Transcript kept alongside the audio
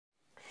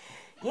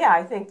Yeah,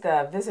 I think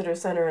the visitor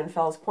center in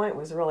Fells Point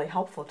was really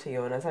helpful to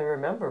you, and as I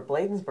remember,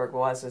 Bladensburg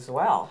was as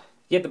well.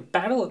 Yeah, the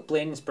Battle at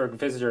Bladensburg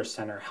Visitor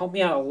Center helped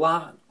me out a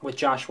lot with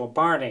Joshua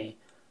Barney,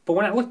 but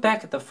when I look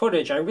back at the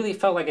footage, I really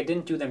felt like I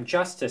didn't do them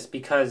justice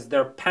because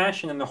their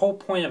passion and the whole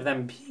point of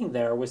them being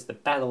there was the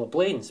Battle of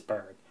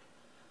Bladensburg.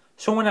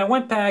 So when I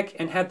went back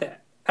and had the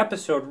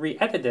episode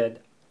re-edited,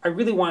 I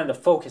really wanted to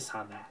focus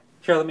on that.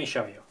 Here, let me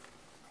show you.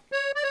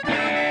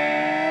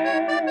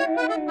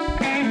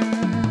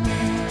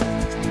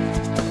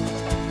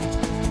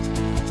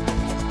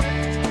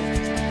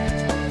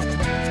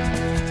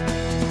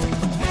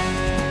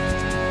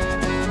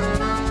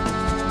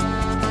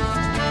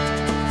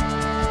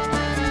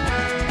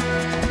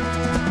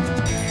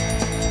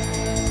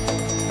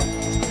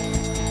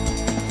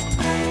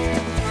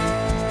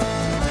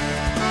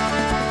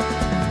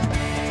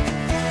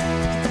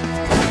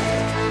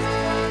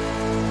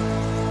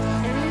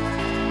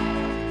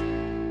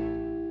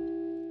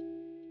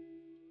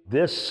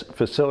 This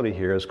facility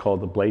here is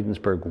called the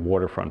Bladensburg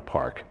Waterfront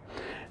Park,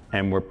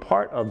 and we're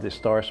part of the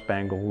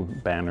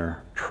Star-Spangled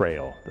Banner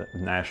Trail that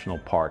National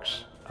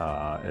Parks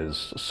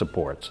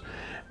supports.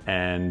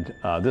 And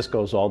this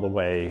goes all the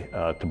way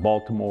to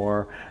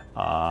Baltimore,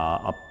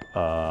 up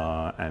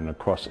and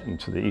across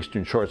into the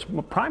Eastern Shore. It's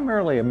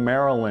primarily a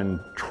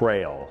Maryland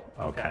trail,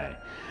 okay?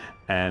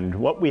 And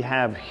what we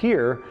have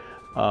here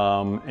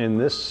in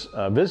this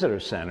visitor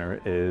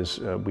center is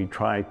we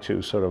try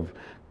to sort of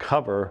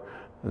cover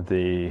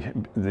the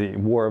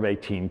War of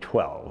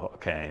 1812,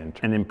 okay,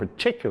 and in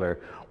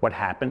particular, what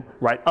happened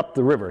right up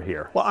the river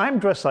here. Well, I'm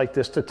dressed like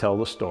this to tell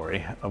the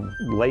story of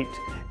late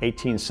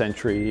 18th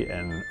century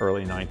and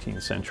early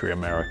 19th century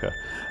America,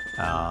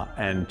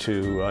 and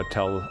to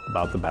tell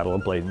about the Battle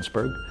of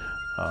Bladensburg.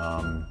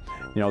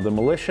 You know, the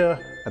militia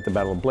at the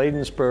Battle of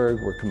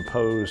Bladensburg were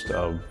composed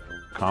of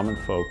common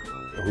folk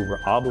who were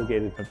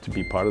obligated to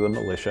be part of the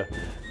militia.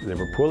 They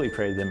were poorly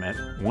trained. They met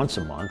once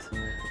a month,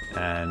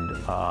 and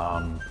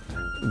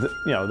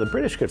you know, the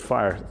British could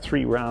fire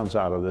 3 rounds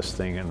out of this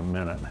thing in a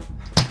minute.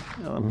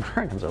 You know, the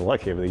Americans are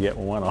lucky if they get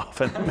one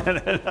off in a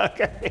minute,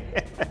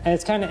 okay? And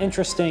it's kind of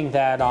interesting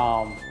that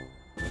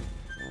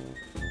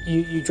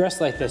you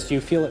dress like this. Do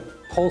you feel it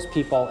pulls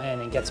people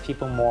in and gets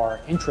people more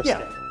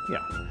interested?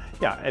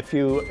 Yeah. If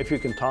you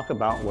can talk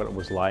about what it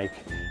was like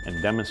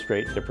and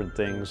demonstrate different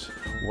things,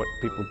 what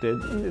people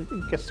did,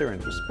 it gets their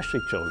interest,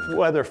 especially children.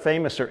 Whether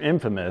famous or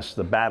infamous,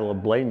 the Battle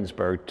of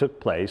Bladensburg took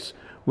place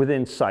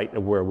within sight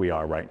of where we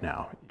are right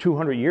now.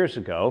 200 years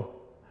ago,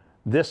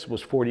 this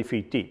was 40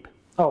 feet deep.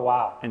 Oh,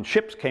 wow. And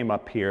ships came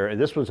up here.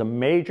 This was a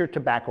major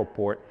tobacco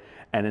port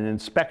and an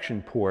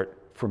inspection port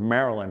for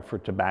Maryland for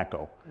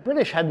tobacco. The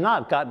British had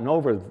not gotten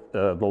over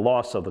the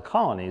loss of the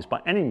colonies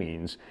by any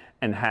means,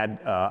 and had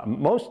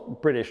most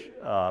British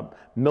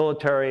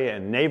military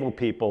and naval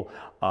people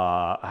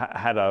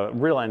had a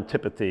real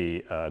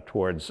antipathy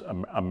towards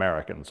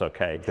Americans,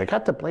 okay? They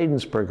got to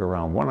Bladensburg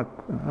around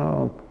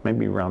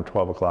maybe around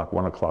 12 o'clock,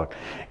 1 o'clock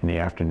in the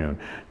afternoon.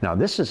 Now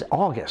this is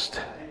August,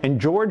 and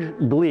George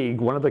Bleeg,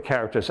 one of the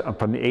characters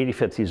from the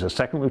 85th, he's a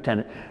second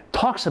lieutenant,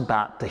 talks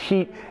about the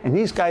heat, and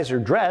these guys are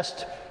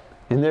dressed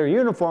in their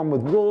uniform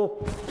with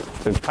wool,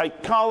 and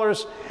tight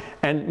collars,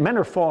 and men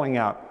are falling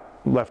out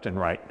left and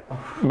right.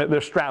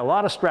 There's a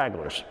lot of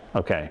stragglers,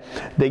 okay?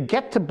 They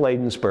get to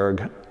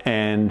Bladensburg,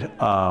 and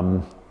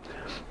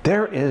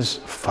there is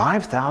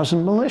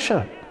 5,000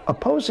 militia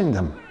opposing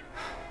them.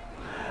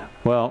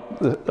 Well,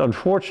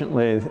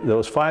 unfortunately,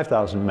 those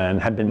 5,000 men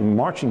had been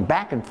marching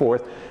back and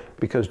forth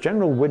because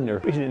General Widner,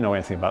 he didn't know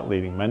anything about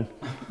leading men,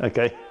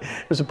 okay?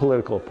 It was a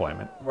political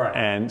appointment. Right.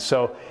 And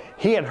so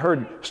he had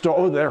heard,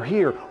 oh, they're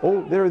here,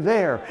 oh, they're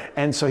there.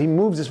 And so he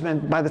moved his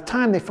men. By the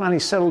time they finally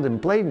settled in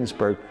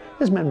Bladensburg,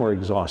 his men were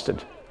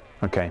exhausted,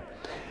 okay?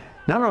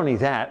 Not only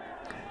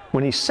that,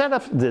 when he set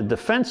up the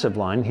defensive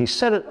line, he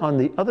set it on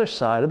the other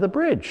side of the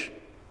bridge,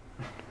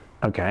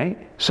 okay?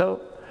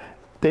 So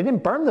they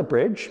didn't burn the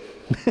bridge,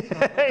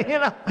 you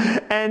know,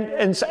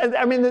 and so,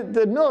 I mean,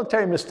 the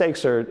military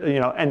mistakes are, you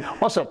know, and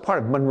also part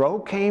of Monroe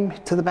came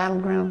to the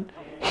battleground.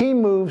 He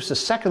moves the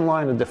second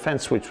line of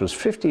defense, which was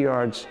 50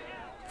 yards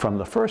from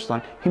the first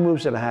line, he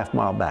moves it a half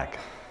mile back.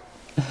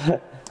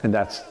 And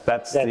that's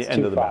the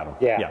end of the battle.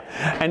 Yeah.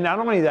 And not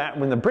only that,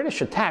 when the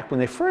British attacked, when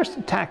they first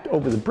attacked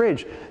over the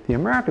bridge, the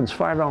Americans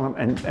fired on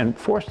them and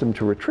forced them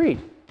to retreat.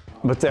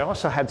 But they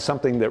also had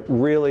something that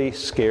really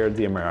scared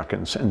the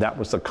Americans, and that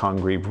was the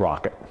Congreve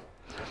rocket.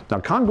 Now,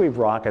 Congreve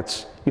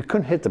rockets, you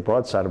couldn't hit the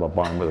broadside of a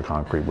bomb with a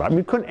Congreve rocket.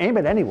 You couldn't aim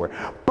it anywhere.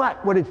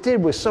 But what it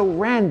did was so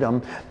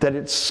random that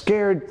it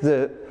scared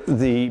the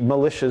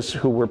militias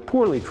who were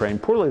poorly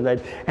trained, poorly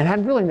led, and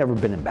had really never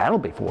been in battle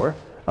before.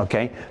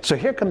 Okay, so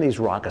here come these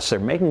rockets. They're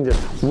making this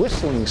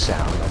whistling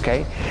sound,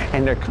 okay,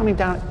 and they're coming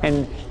down,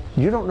 and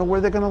you don't know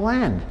where they're going to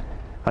land.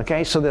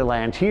 Okay, so they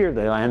land here,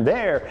 they land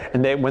there,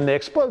 and when they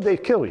explode, they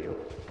kill you.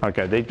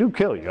 Okay, they do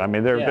kill you. I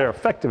mean, they're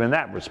effective in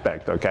that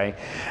respect. Okay,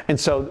 and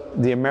so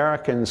the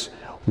Americans,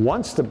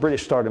 once the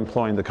British start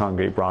employing the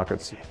Congreve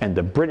rockets, and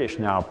the British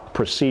now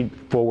proceed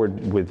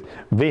forward with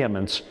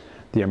vehemence,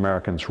 the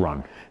Americans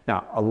run.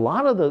 Now, a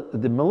lot of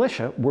the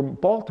militia were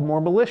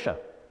Baltimore militia.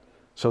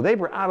 So they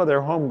were out of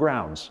their home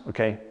grounds,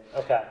 okay?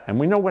 Okay. And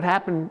we know what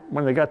happened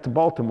when they got to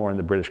Baltimore and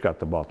the British got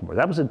to Baltimore.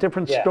 That was a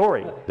different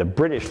story. The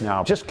British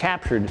now just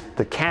captured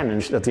the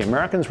cannons that the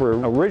Americans were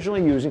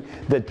originally using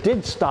that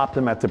did stop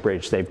them at the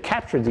bridge. They've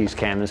captured these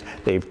cannons,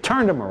 they've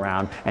turned them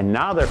around, and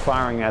now they're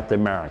firing at the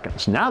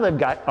Americans. Now they've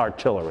got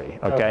artillery,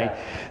 okay?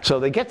 So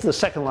they get to the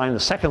second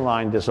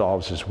line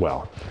dissolves as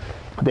well.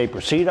 They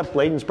proceed up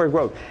Bladensburg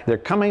Road. They're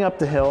coming up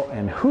the hill,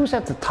 and who's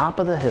at the top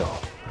of the hill?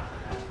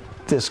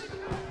 This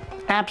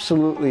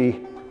absolutely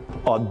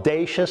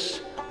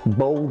audacious,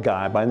 bold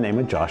guy by the name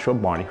of Joshua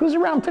Barney, who's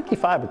around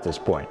 55 at this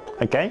point,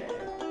 okay?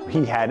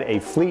 He had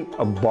a fleet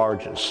of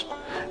barges.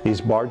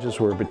 These barges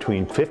were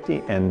between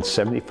 50 and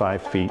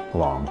 75 feet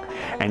long,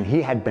 and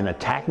he had been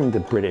attacking the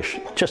British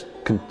just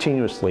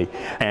continuously,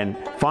 and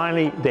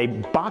finally they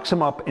box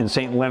him up in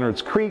St.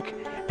 Leonard's Creek,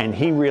 and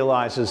he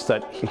realizes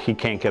that he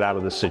can't get out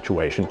of this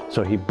situation,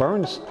 so he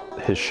burns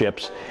his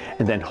ships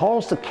and then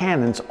hauls the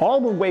cannons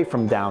all the way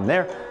from down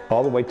there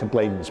all the way to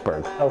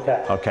Bladensburg.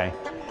 Okay.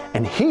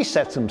 And he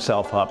sets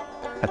himself up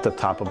at the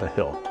top of a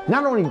hill.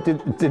 Not only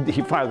did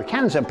he fire the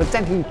cannons at, but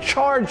then he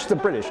charged the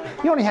British.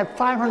 He only had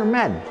 500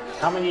 men.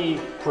 How many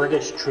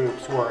British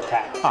troops were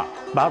attacked?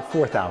 About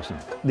 4,000.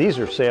 These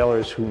are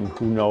sailors who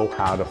know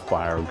how to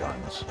fire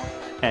guns.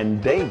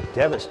 And they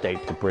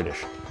devastate the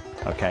British,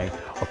 okay?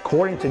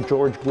 According to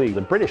George Glee,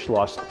 the British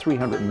lost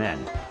 300 men.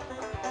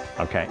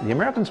 Okay, the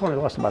Americans only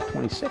lost about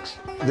 26.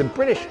 The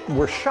British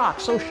were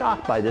shocked, so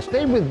shocked by this,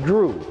 they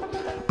withdrew.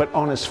 But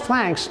on his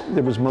flanks,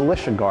 there was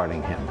militia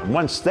guarding him.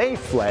 Once they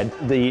fled,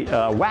 the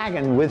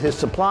wagon with his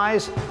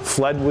supplies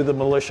fled with the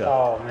militia.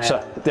 Oh, man.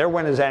 So there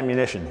went his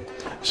ammunition.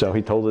 So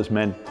he told his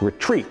men,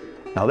 retreat.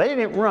 Now they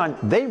didn't run,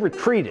 they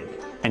retreated.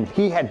 And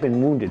he had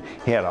been wounded.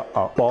 He had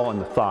a ball in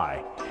the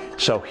thigh.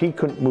 So he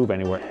couldn't move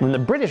anywhere. When the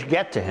British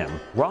get to him,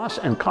 Ross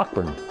and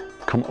Cockburn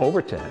come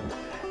over to him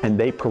and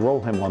they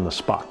parole him on the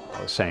spot,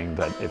 saying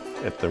that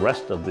if the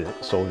rest of the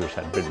soldiers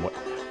had been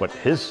what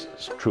his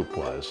troop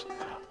was,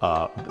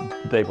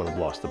 they would have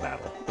lost the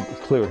battle.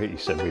 Clearly, he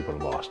said we would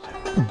have lost.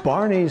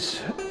 Barney's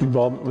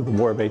involvement with the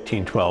War of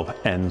 1812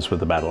 ends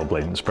with the Battle of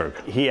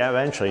Bladensburg. He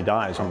eventually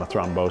dies on the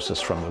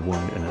thrombosis from the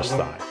wound in his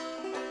thigh.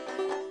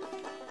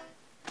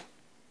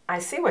 I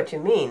see what you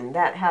mean.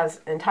 That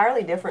has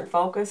entirely different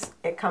focus.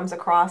 It comes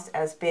across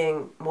as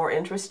being more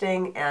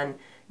interesting and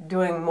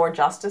doing more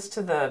justice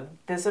to the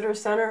visitor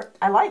center.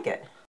 I like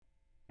it.